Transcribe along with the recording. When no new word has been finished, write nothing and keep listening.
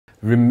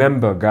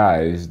Remember,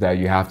 guys, that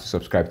you have to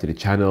subscribe to the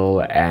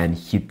channel and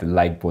hit the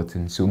like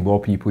button so more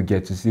people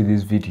get to see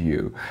this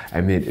video.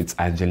 I mean, it's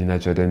Angelina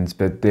Jordan's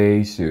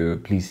birthday, so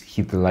please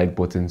hit the like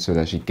button so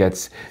that she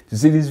gets to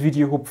see this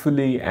video,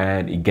 hopefully,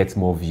 and it gets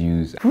more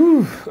views.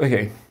 Whew,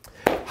 okay.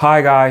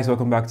 Hi guys,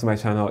 welcome back to my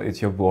channel.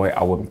 It's your boy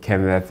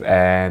awomkenneth,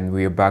 and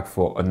we're back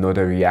for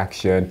another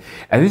reaction.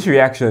 And this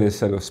reaction is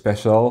sort of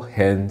special,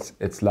 hence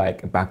it's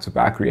like a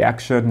back-to-back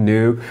reaction.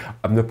 No,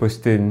 I'm not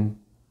posting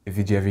a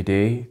video every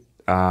day.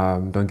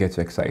 Don't get too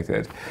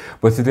excited.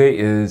 But today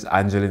is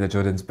Angelina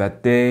Jordan's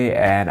birthday,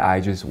 and I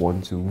just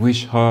want to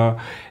wish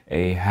her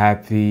a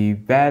happy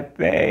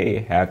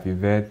birthday. Happy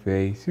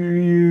birthday to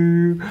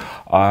you.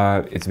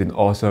 It's been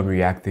awesome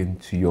reacting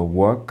to your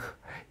work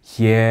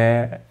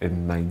here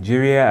in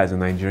Nigeria as a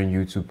Nigerian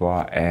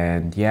YouTuber,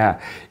 and yeah,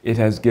 it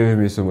has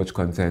given me so much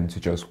content to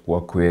just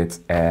work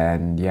with.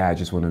 And yeah, I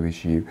just want to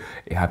wish you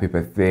a happy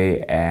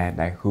birthday,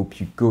 and I hope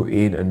you go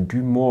in and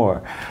do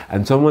more.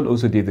 And someone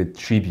also did a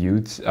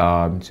tribute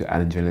to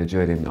Angelina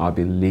Jordan. I'll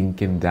be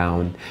linking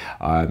down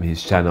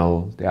his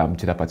channel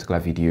to that particular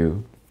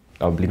video.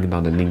 I'll be linking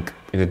down the link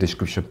in the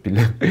description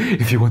below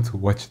if you want to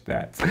watch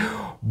that.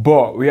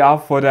 But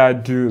without further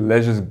ado,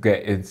 let's just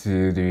get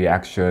into the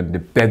reaction, the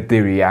birthday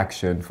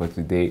reaction for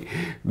today,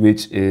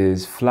 which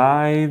is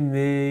Fly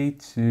Me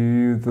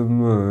to the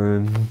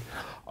Moon.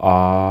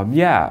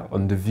 Yeah,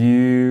 on The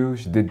View.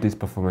 She did this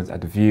performance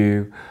at The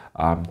View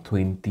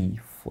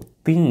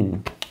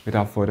 2014.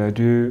 Without further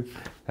ado,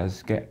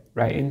 let's get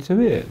right into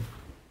it.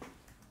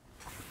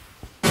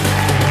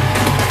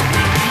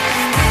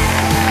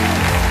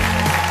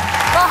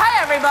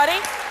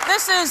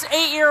 This is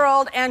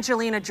 8-year-old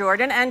Angelina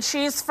Jordan, and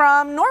she's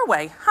from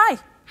Norway. Hi.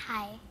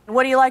 Hi.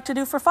 What do you like to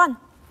do for fun?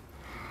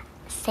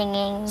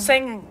 Singing.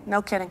 Singing,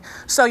 no kidding.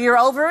 So you're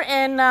over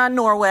in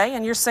Norway,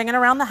 and you're singing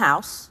around the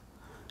house,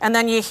 and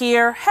then you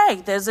hear,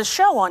 hey, there's a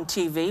show on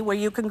TV where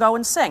you can go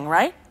and sing,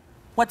 right?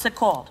 What's it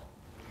called?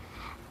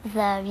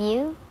 The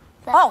View.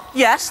 Oh,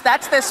 yes,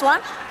 that's this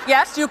one.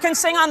 Yes, you can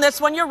sing on this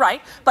one, you're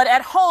right. But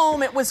at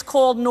home, it was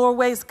called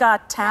Norway's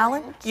Got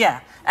Talent.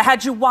 Yeah.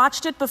 Had you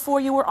watched it before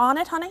you were on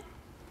it, honey?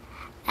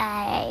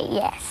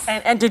 Yes.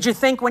 And did you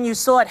think when you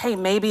saw it, hey,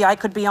 maybe I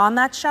could be on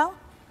that show?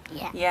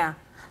 Yeah. Yeah.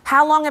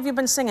 How long have you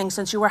been singing?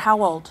 Since you were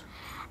how old?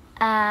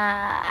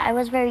 I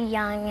was very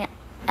young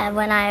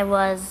when I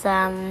was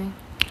 1.5.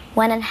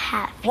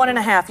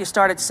 1.5, you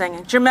started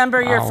singing. Do you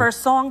remember your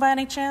first song by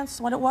any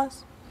chance, what it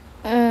was?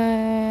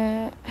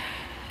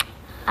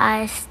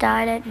 I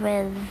started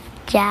with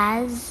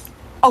jazz.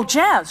 Oh,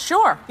 jazz,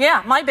 sure.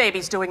 Yeah, my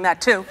baby's doing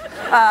that too.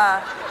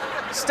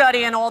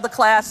 Studying all the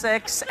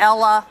classics,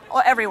 Ella,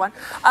 everyone.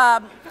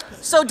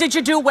 So did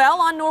you do well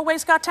on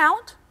Norway's Got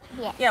Talent?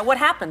 Yeah. Yeah, what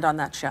happened on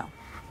that show?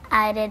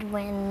 I did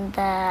win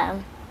the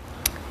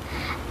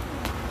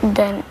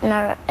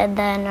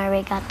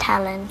Norway Got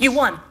Talent. You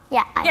won?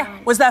 Yeah, I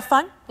won. Was that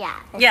fun? Yeah.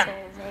 Yeah.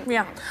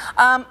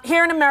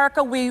 Here in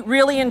America, we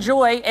really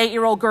enjoy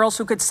 8-year-old girls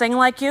who could sing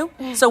like you.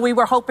 So we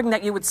were hoping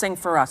that you would sing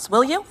for us.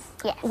 Will you?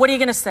 Yes. What are you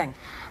going to sing?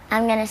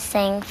 I'm going to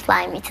sing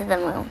Fly Me to the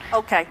Moon.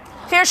 Okay.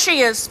 Here she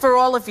is for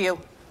all of you.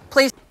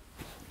 Please.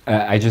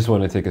 I just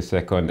want to take a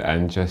second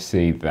and just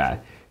say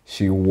that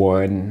she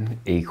won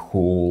a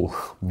whole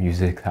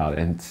music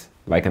talent,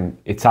 like a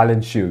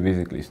talent show.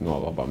 Basically, it's not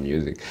all about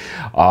music.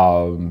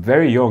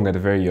 Very young, at a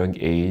very young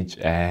age,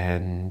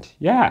 and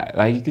yeah,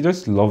 like you can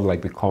just love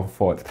like the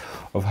comfort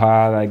of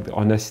her, like the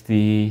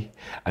honesty.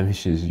 I mean,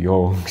 she's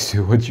young,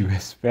 so what do you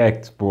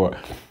expect? But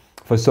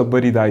for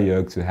somebody that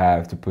young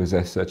to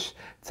possess such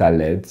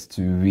talent,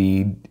 to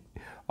read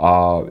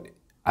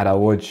at a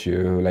award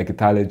show, like a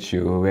talent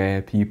show,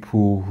 where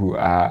people who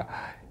are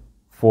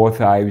 4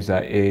 times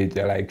her age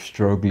are like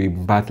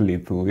struggling,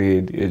 battling to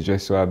win, it's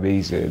just so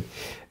amazing.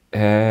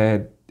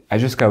 And I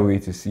just can't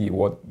wait to see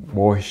what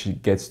more she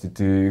gets to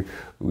do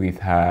with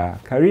her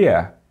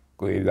career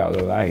going down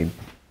the line.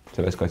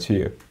 So let's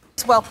continue.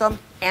 Let's welcome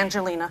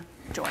Angelina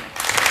Jordan.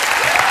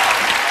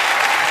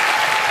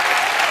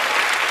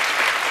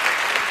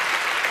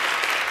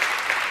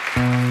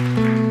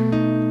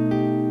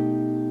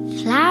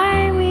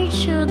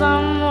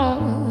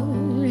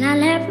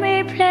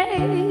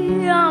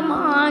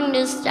 Among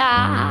the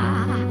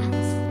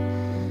stars,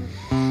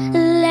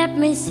 let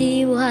me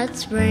see what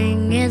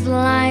spring is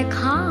like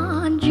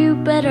on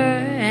Jupiter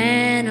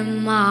and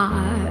on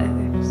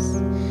Mars.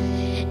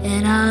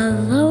 In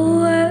other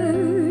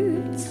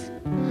words,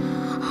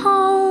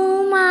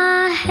 hold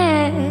my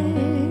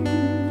hand.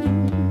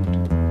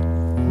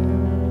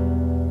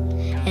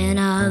 In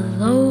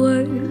other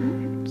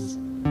words,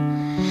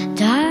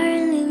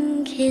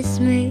 darling, kiss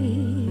me.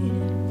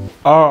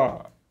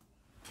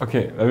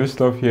 Okay, let me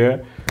stop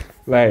here.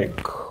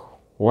 Like,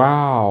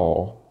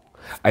 wow.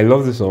 I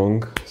love the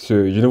song.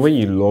 So, you know when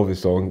you love a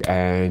song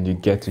and you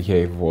get to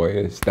hear a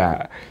voice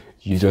that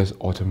you just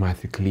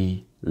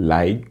automatically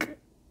like,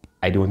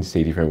 I don't want to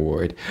say a different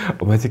word,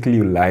 automatically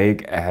you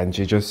like, and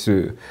you just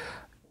so,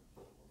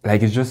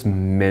 like, it's just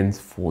meant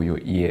for your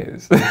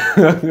ears.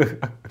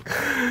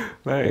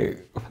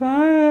 Like,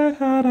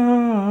 and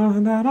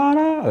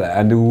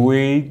the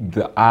way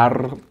the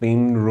R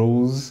thing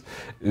rolls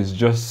is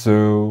just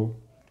so,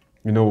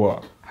 you know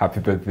what?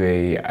 Happy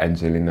birthday,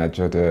 Angelina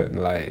Jordan.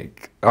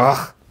 Like,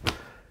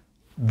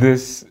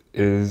 this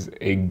is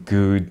a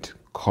good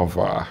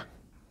cover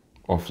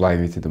of Fly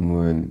Me to the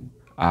Moon.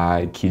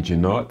 I kid you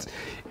not.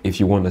 If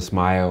you want to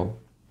smile,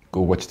 go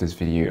watch this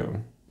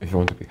video. If you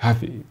want to be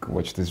happy, go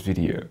watch this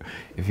video.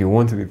 If you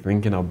want to be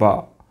thinking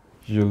about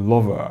your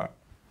lover,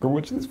 go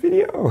watch this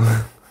video.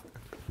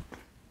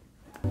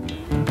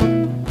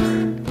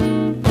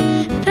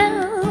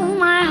 Fill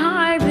my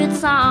heart with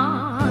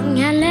song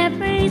and let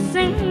me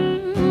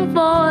sing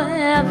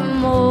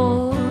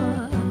forevermore.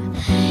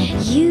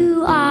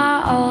 You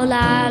are all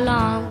I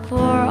long for,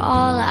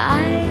 all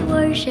I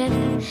worship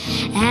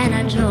and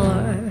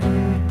adore.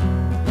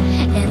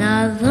 In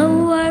other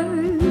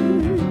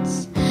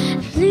words,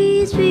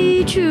 please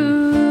be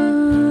true.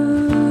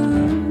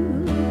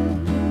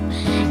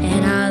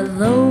 In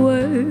other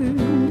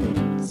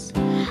words,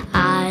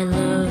 I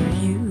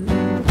love you.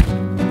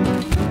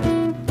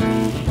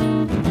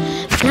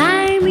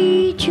 Fly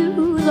me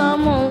to the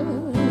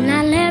moon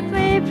and let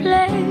me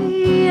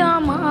play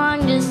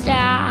among the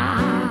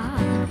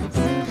stars.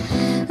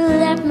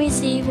 Let me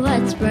see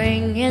what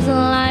spring is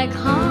like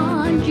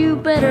on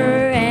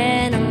Jupiter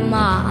and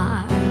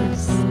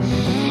Mars.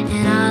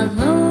 In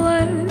other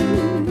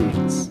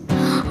words,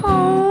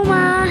 hold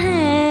my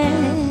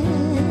hand.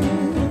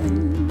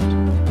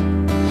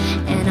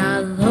 In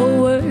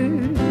other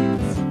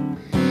words,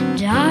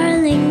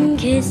 darling,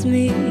 kiss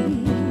me.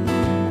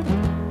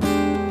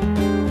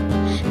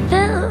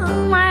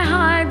 Fill my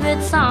heart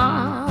with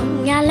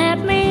song and let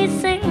me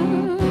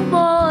sing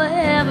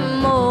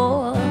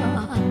forevermore.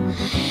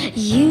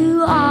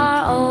 You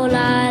are all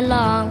I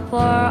long for,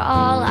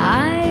 all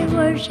I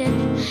worship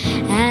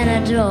and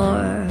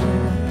adore.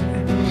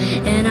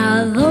 In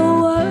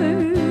other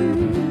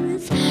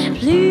words,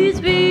 please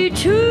be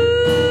true.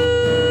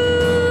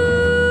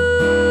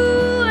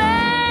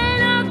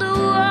 In other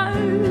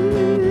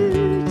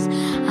words,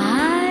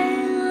 I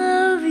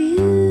love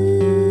you.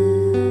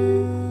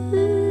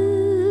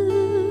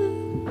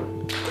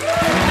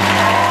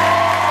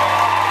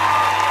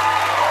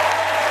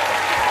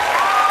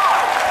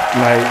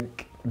 Like,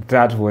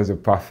 that was a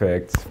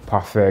perfect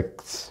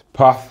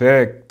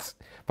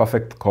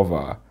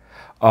cover.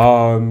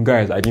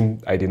 Guys, I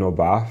did not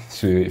bath,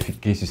 so if in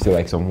case you see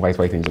like some white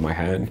things in my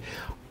hand,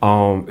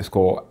 it's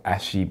called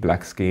ashy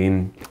black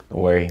skin.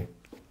 Don't worry,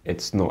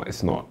 it's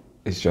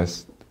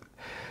just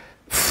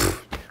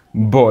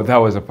but that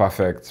was a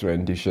perfect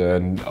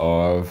rendition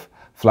of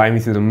Fly Me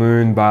to the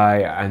Moon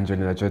by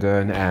Angelina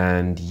Jordan,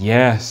 and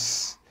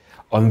yes,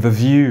 on The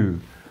View.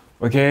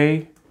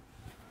 Okay.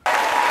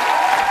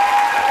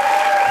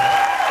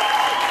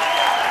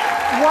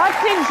 What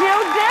did you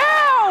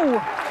do?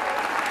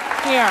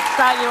 Here,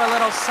 got you a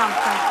little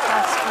something.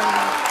 That's for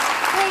you.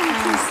 Thank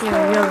you.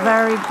 You're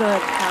very good,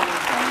 Kelly.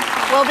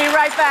 We'll be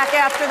right back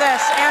after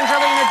this.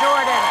 Angelina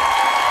Jordan,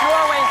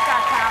 Norway's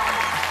Got Talent.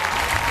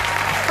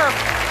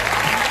 Perfect.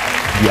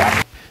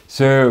 Yeah.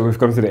 So we've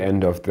come to the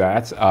end of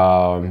that.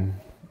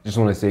 Just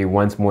want to say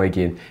once more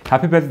again,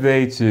 happy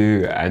birthday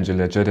to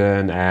Angelina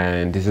Jordan,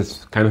 and this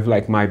is kind of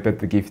like my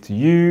birthday gift to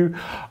you.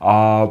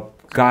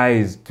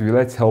 Guys,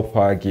 let's help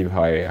her give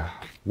her a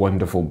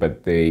wonderful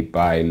birthday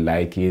by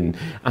liking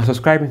and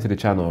subscribing to the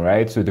channel,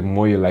 right? So the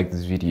more you like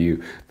this video,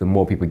 the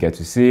more people get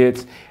to see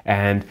it,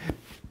 and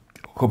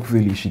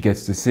hopefully she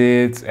gets to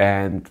see it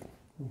and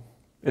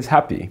is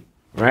happy,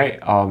 right?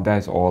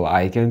 That's all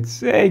I can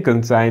say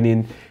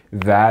concerning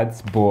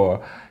that.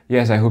 But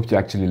yes, I hope you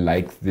actually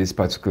liked this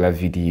particular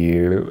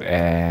video,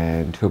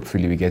 and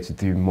hopefully we get to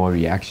do more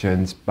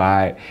reactions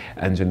by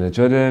Angelina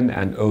Jordan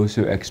and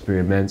also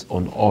experiments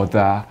on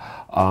other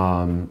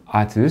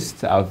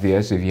artists out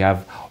there. So if you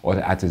have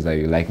other artists that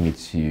you'd like me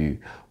to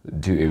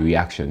do a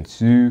reaction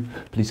to,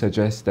 please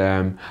suggest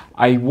them.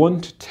 I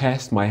want to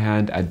test my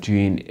hand at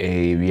doing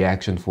a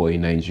reaction for a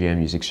Nigerian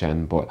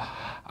musician, but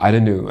I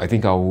don't know. I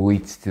think I'll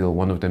wait till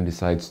one of them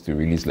decides to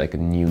release like a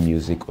new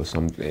music or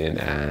something,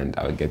 and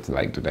I'll get to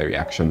like do the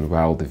reaction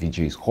while the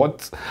video is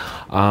hot.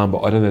 But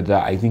other than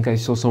that, I think I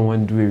saw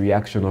someone do a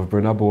reaction of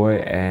Burna Boy,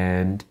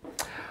 and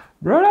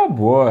Burna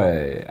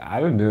Boy,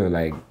 I don't know,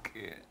 like,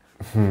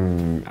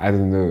 I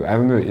don't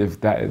know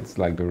if that is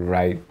like the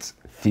right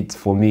fit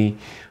for me.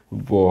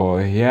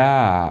 But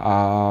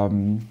yeah,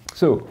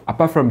 so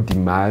apart from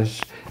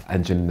Dimash,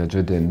 Angelina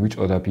Jordan, which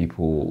other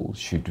people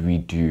should we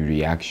do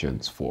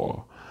reactions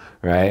for,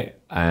 right?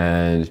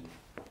 And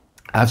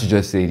I have to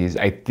just say this,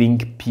 I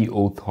think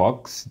P.O.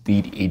 Talks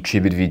did a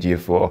tribute video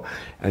for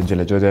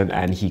Angelina Jordan,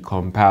 and he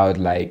compiled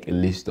like a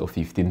list of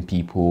 15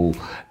 people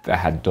that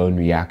had done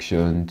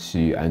reaction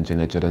to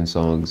Angelina Jordan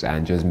songs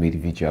and just made a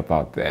video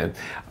about them.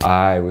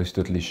 I was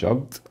totally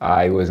shocked.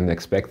 I wasn't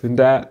expecting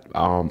that.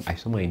 I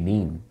saw my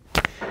name.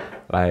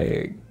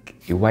 Like,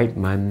 a white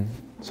man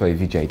saw a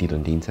video I did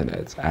on the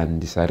internet and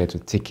decided to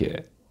take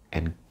it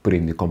and put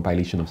in the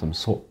compilation of some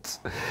sorts.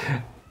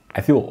 I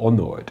feel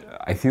honored.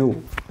 I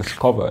feel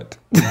discovered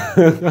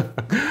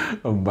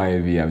by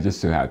me. I'm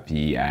just so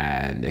happy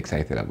and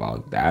excited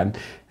about that.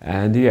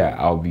 And yeah,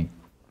 I'll be,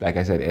 like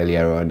I said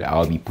earlier on,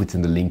 I'll be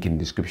putting the link in the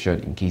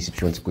description in case if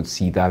you want to go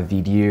see that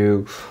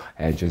video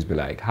and just be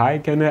like, hi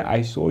Kenneth,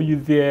 I saw you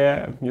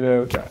there. You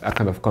know, that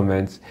kind of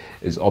comments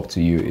is up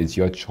to you. It's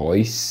your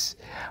choice.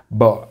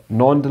 But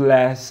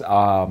nonetheless,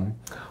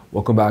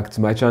 welcome back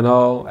to my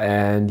channel.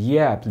 And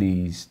yeah,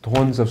 please,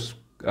 tons of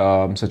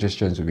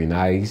suggestions would be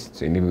nice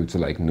to enable to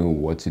like know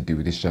what to do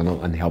with this channel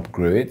and help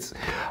grow it.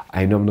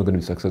 I know I'm not going to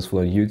be successful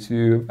on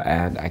YouTube,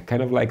 and I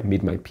kind of like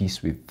made my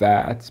peace with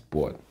that,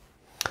 but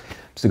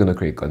I'm still gonna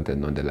create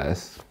content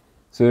nonetheless.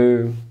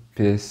 So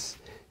peace,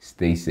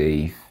 stay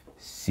safe,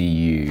 see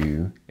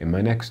you in my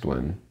next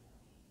one.